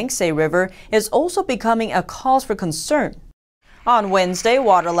 the Yangtze River, is also becoming a cause for concern. On Wednesday,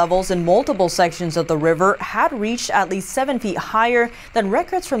 water levels in multiple sections of the river had reached at least 7 feet higher than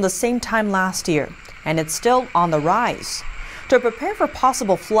records from the same time last year, and it's still on the rise. To prepare for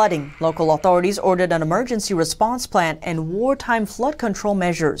possible flooding, local authorities ordered an emergency response plan and wartime flood control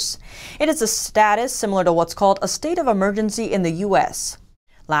measures. It is a status similar to what's called a state of emergency in the U.S.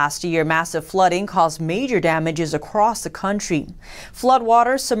 Last year, massive flooding caused major damages across the country.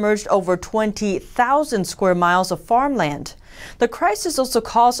 Floodwaters submerged over 20,000 square miles of farmland. The crisis also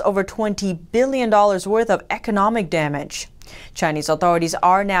caused over $20 billion worth of economic damage. Chinese authorities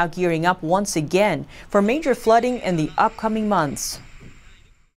are now gearing up once again for major flooding in the upcoming months.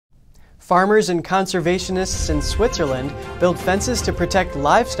 Farmers and conservationists in Switzerland build fences to protect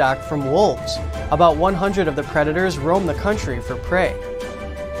livestock from wolves. About 100 of the predators roam the country for prey.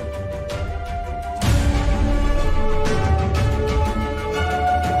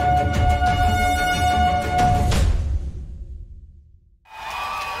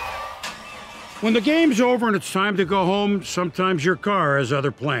 When the game's over and it's time to go home, sometimes your car has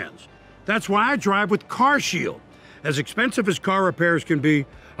other plans. That's why I drive with CarShield. As expensive as car repairs can be,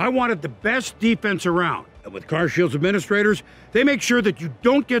 I wanted the best defense around. And with CarShield's administrators, they make sure that you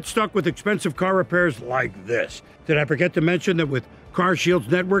don't get stuck with expensive car repairs like this. Did I forget to mention that with CarShield's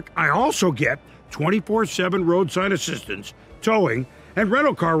network, I also get 24/7 roadside assistance, towing, and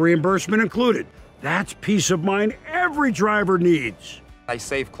rental car reimbursement included. That's peace of mind every driver needs. I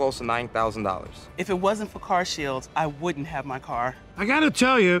saved close to $9,000. If it wasn't for Car Shields, I wouldn't have my car. I gotta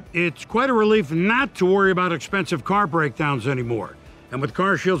tell you, it's quite a relief not to worry about expensive car breakdowns anymore. And with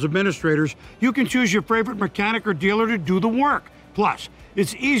Car Shields administrators, you can choose your favorite mechanic or dealer to do the work. Plus,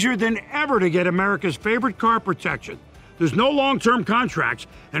 it's easier than ever to get America's favorite car protection. There's no long-term contracts,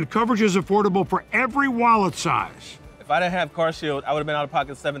 and coverage is affordable for every wallet size. If I didn't have Car Shield, I would have been out of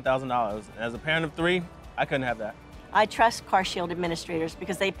pocket $7,000. And as a parent of 3, I couldn't have that. I trust Car Shield administrators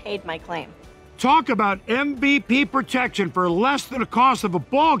because they paid my claim. Talk about MVP protection for less than the cost of a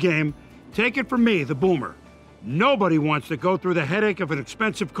ball game. Take it from me, the Boomer. Nobody wants to go through the headache of an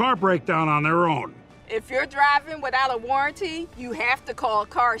expensive car breakdown on their own. If you're driving without a warranty, you have to call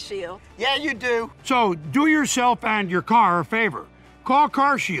Car Shield. Yeah, you do. So do yourself and your car a favor. Call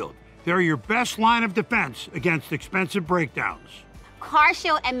Car Shield. They're your best line of defense against expensive breakdowns. Car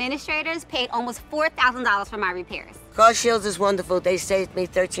Shield administrators paid almost $4,000 for my repairs. Car Shield is wonderful. They saved me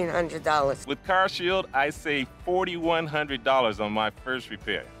 $1,300. With Car Shield, I saved $4,100 on my first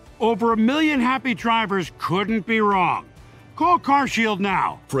repair. Over 1 million happy drivers couldn't be wrong. Call Car Shield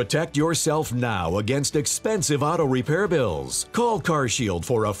now. Protect yourself now against expensive auto repair bills. Call Car Shield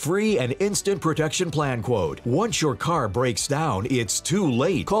for a free and instant protection plan quote. Once your car breaks down, it's too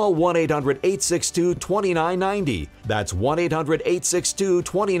late. Call 1-800-862-2990. That's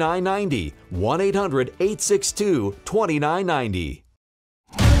 1-800-862-2990. 1-800-862-2990.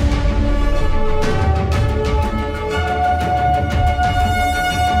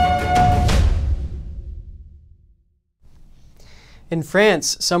 In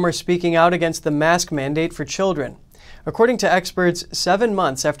France, some are speaking out against the mask mandate for children. According to experts, 7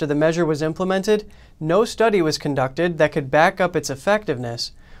 months after the measure was implemented, no study was conducted that could back up its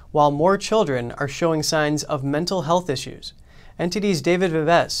effectiveness, while more children are showing signs of mental health issues. NTD's David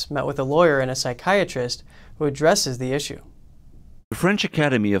Vives met with a lawyer and a psychiatrist who addresses the issue. The French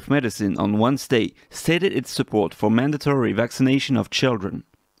Academy of Medicine on Wednesday stated its support for mandatory vaccination of children.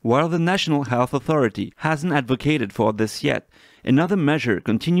 While the National Health Authority hasn't advocated for this yet, another measure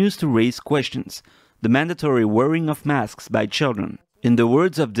continues to raise questions: the mandatory wearing of masks by children. In the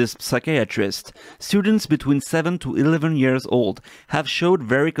words of this psychiatrist, students between 7 to 11 years old have showed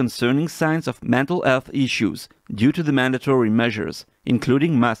very concerning signs of mental health issues due to the mandatory measures,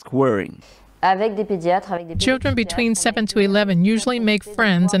 including mask wearing. Children between 7 to 11 usually make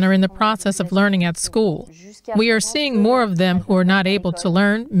friends and are in the process of learning at school. We are seeing more of them who are not able to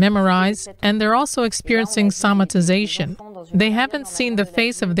learn, memorize, and they're also experiencing somatization. They haven't seen the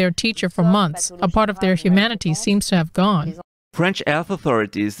face of their teacher for months. A part of their humanity seems to have gone. French health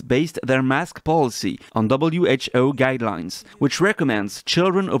authorities based their mask policy on WHO guidelines, which recommends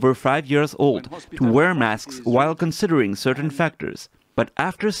children over 5 years old to wear masks while considering certain factors. But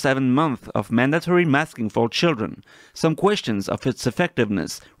after 7 months of mandatory masking for children, some questions of its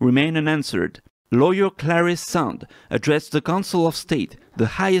effectiveness remain unanswered. Lawyer Clarisse Sand addressed the Council of State,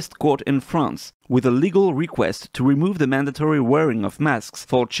 the highest court in France, with a legal request to remove the mandatory wearing of masks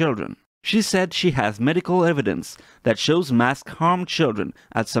for children. She said she has medical evidence that shows masks harm children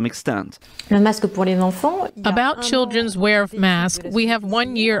at some extent. About children's wear of masks, we have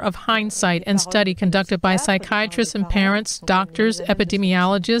 1 year of hindsight and study conducted by psychiatrists and parents, doctors,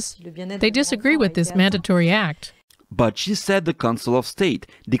 epidemiologists. They disagree with this mandatory act. But she said the Council of State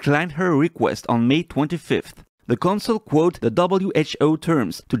declined her request on May 25th. The Council quoted the WHO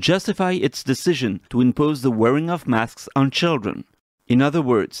terms to justify its decision to impose the wearing of masks on children. In other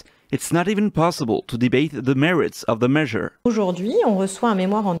words, it's not even possible to debate the merits of the measure.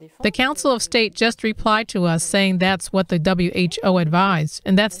 The Council of State just replied to us saying that's what the WHO advised,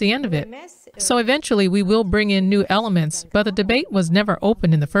 and that's the end of it. So eventually we will bring in new elements, but the debate was never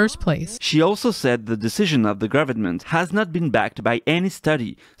open in the first place. She also said the decision of the government has not been backed by any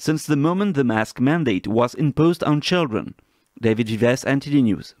study since the moment the mask mandate was imposed on children. David Vives, NTD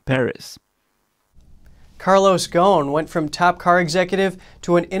News, Paris. Carlos Ghosn went from top car executive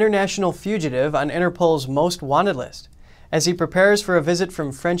to an international fugitive on Interpol's most wanted list. As he prepares for a visit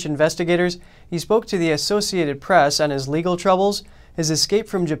from French investigators, he spoke to the Associated Press on his legal troubles, his escape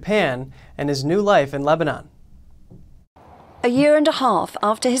from Japan, and his new life in Lebanon. A year and a half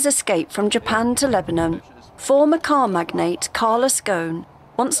after his escape from Japan to Lebanon, former car magnate Carlos Ghosn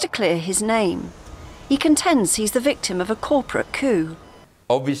wants to clear his name. He contends he's the victim of a corporate coup.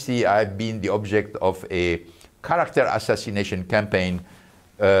 Obviously, I've been the object of a character assassination campaign,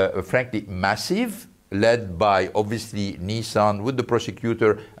 frankly massive, led by obviously Nissan with the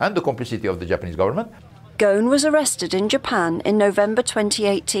prosecutor and the complicity of the Japanese government. Ghosn was arrested in Japan in November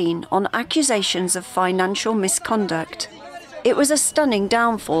 2018 on accusations of financial misconduct. It was a stunning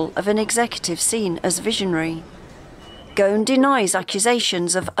downfall of an executive seen as visionary. Ghosn denies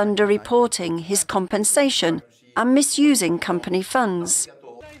accusations of underreporting his compensation and misusing company funds.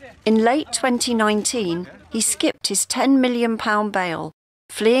 In late 2019, he skipped his £10 million bail,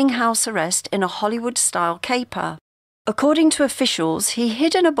 fleeing house arrest in a Hollywood-style caper. According to officials, he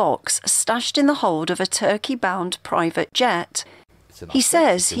hid in a box stashed in the hold of a Turkey-bound private jet. He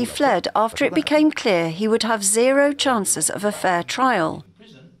says he fled after it became clear he would have zero chances of a fair trial.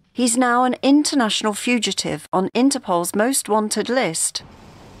 He's now an international fugitive on Interpol's most wanted list.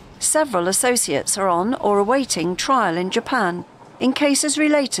 Several associates are on or awaiting trial in Japan in cases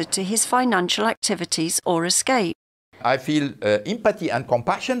related to his financial activities or escape. I feel empathy and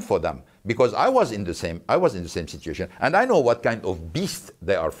compassion for them because I was in the same situation, and I know what kind of beast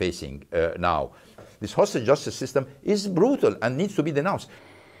they are facing now. This hostage justice system is brutal and needs to be denounced.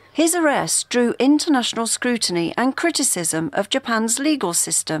 His arrest drew international scrutiny and criticism of Japan's legal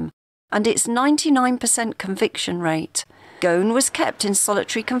system and its 99% conviction rate. Ghosn was kept in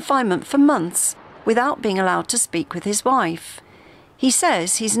solitary confinement for months without being allowed to speak with his wife. He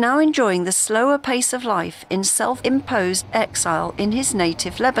says he's now enjoying the slower pace of life in self-imposed exile in his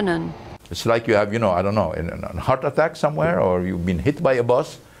native Lebanon. It's like you have, I don't know, a heart attack somewhere, or you've been hit by a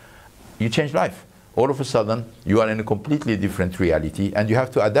bus, you change life. All of a sudden, you are in a completely different reality, and you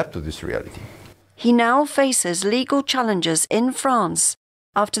have to adapt to this reality. He now faces legal challenges in France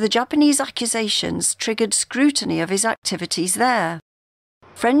after the Japanese accusations triggered scrutiny of his activities there.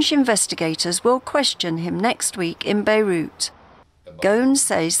 French investigators will question him next week in Beirut. Ghosn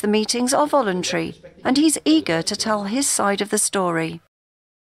says the meetings are voluntary, and he's eager to tell his side of the story.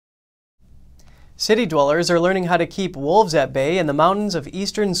 City dwellers are learning how to keep wolves at bay in the mountains of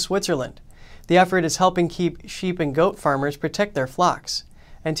eastern Switzerland. The effort is helping keep sheep and goat farmers protect their flocks.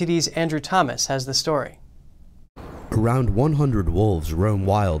 NTD's Andrew Thomas has the story. Around 100 wolves roam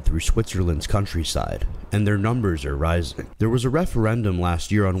wild through Switzerland's countryside, and their numbers are rising. There was a referendum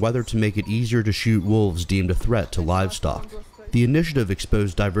last year on whether to make it easier to shoot wolves deemed a threat to livestock. The initiative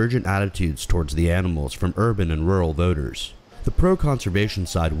exposed divergent attitudes towards the animals from urban and rural voters. The pro-conservation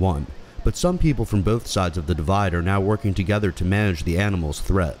side won, but some people from both sides of the divide are now working together to manage the animals'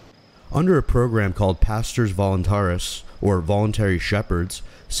 threat. Under a program called Pastors Voluntaris, or Voluntary Shepherds,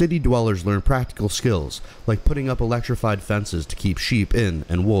 city dwellers learn practical skills, like putting up electrified fences to keep sheep in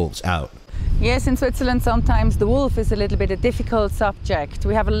and wolves out. Yes, in Switzerland sometimes the wolf is a little bit a difficult subject.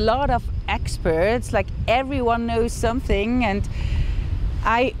 We have a lot of experts, like everyone knows something, and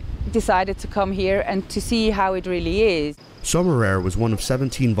I decided to come here and to see how it really is. Sommerer was one of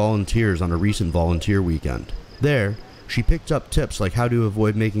 17 volunteers on a recent volunteer weekend. There, she picked up tips like how to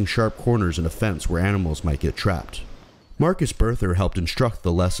avoid making sharp corners in a fence where animals might get trapped. Marcus Berther helped instruct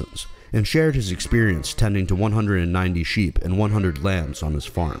the lessons and shared his experience tending to 190 sheep and 100 lambs on his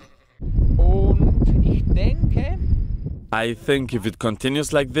farm. I think if it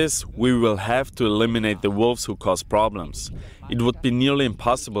continues like this, we will have to eliminate the wolves who cause problems. It would be nearly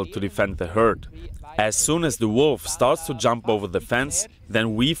impossible to defend the herd. As soon as the wolf starts to jump over the fence,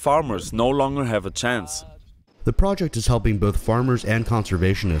 then we farmers no longer have a chance. The project is helping both farmers and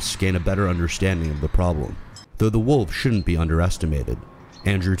conservationists gain a better understanding of the problem, though the wolf shouldn't be underestimated.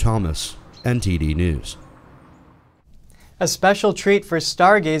 Andrew Thomas, NTD News. A special treat for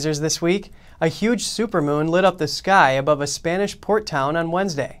stargazers this week, a huge supermoon lit up the sky above a Spanish port town on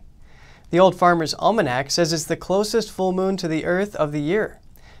Wednesday. The Old Farmer's Almanac says it's the closest full moon to the Earth of the year,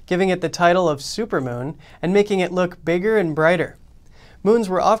 giving it the title of supermoon and making it look bigger and brighter. Moons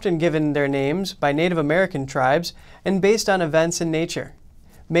were often given their names by Native American tribes and based on events in nature.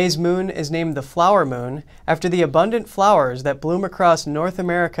 May's moon is named the flower moon after the abundant flowers that bloom across North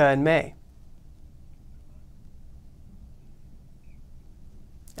America in May.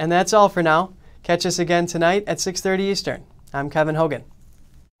 And that's all for now. Catch us again tonight at 6:30 Eastern. I'm Kevin Hogan.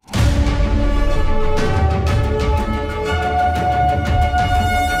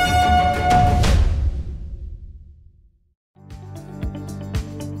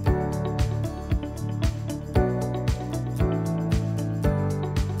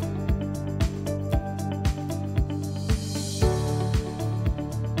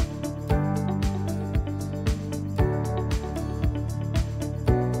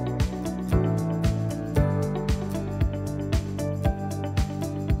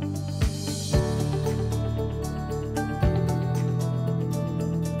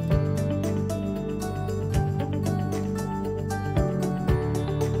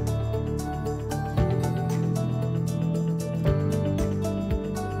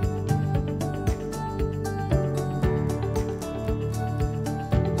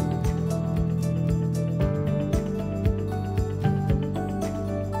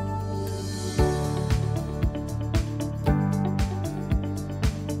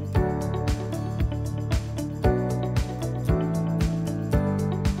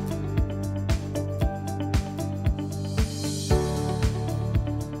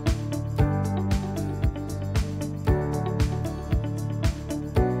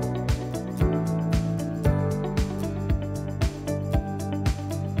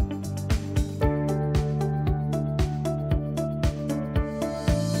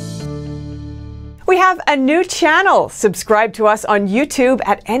 have a new channel. Subscribe to us on YouTube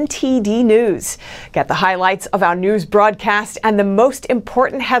at NTD News. Get the highlights of our news broadcast and the most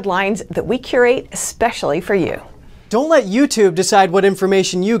important headlines that we curate especially for you. Don't let YouTube decide what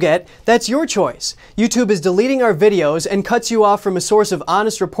information you get. That's your choice. YouTube is deleting our videos and cuts you off from a source of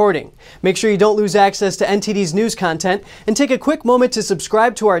honest reporting. Make sure you don't lose access to NTD's news content, and take a quick moment to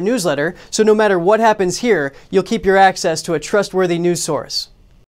subscribe to our newsletter so no matter what happens here, you'll keep your access to a trustworthy news source.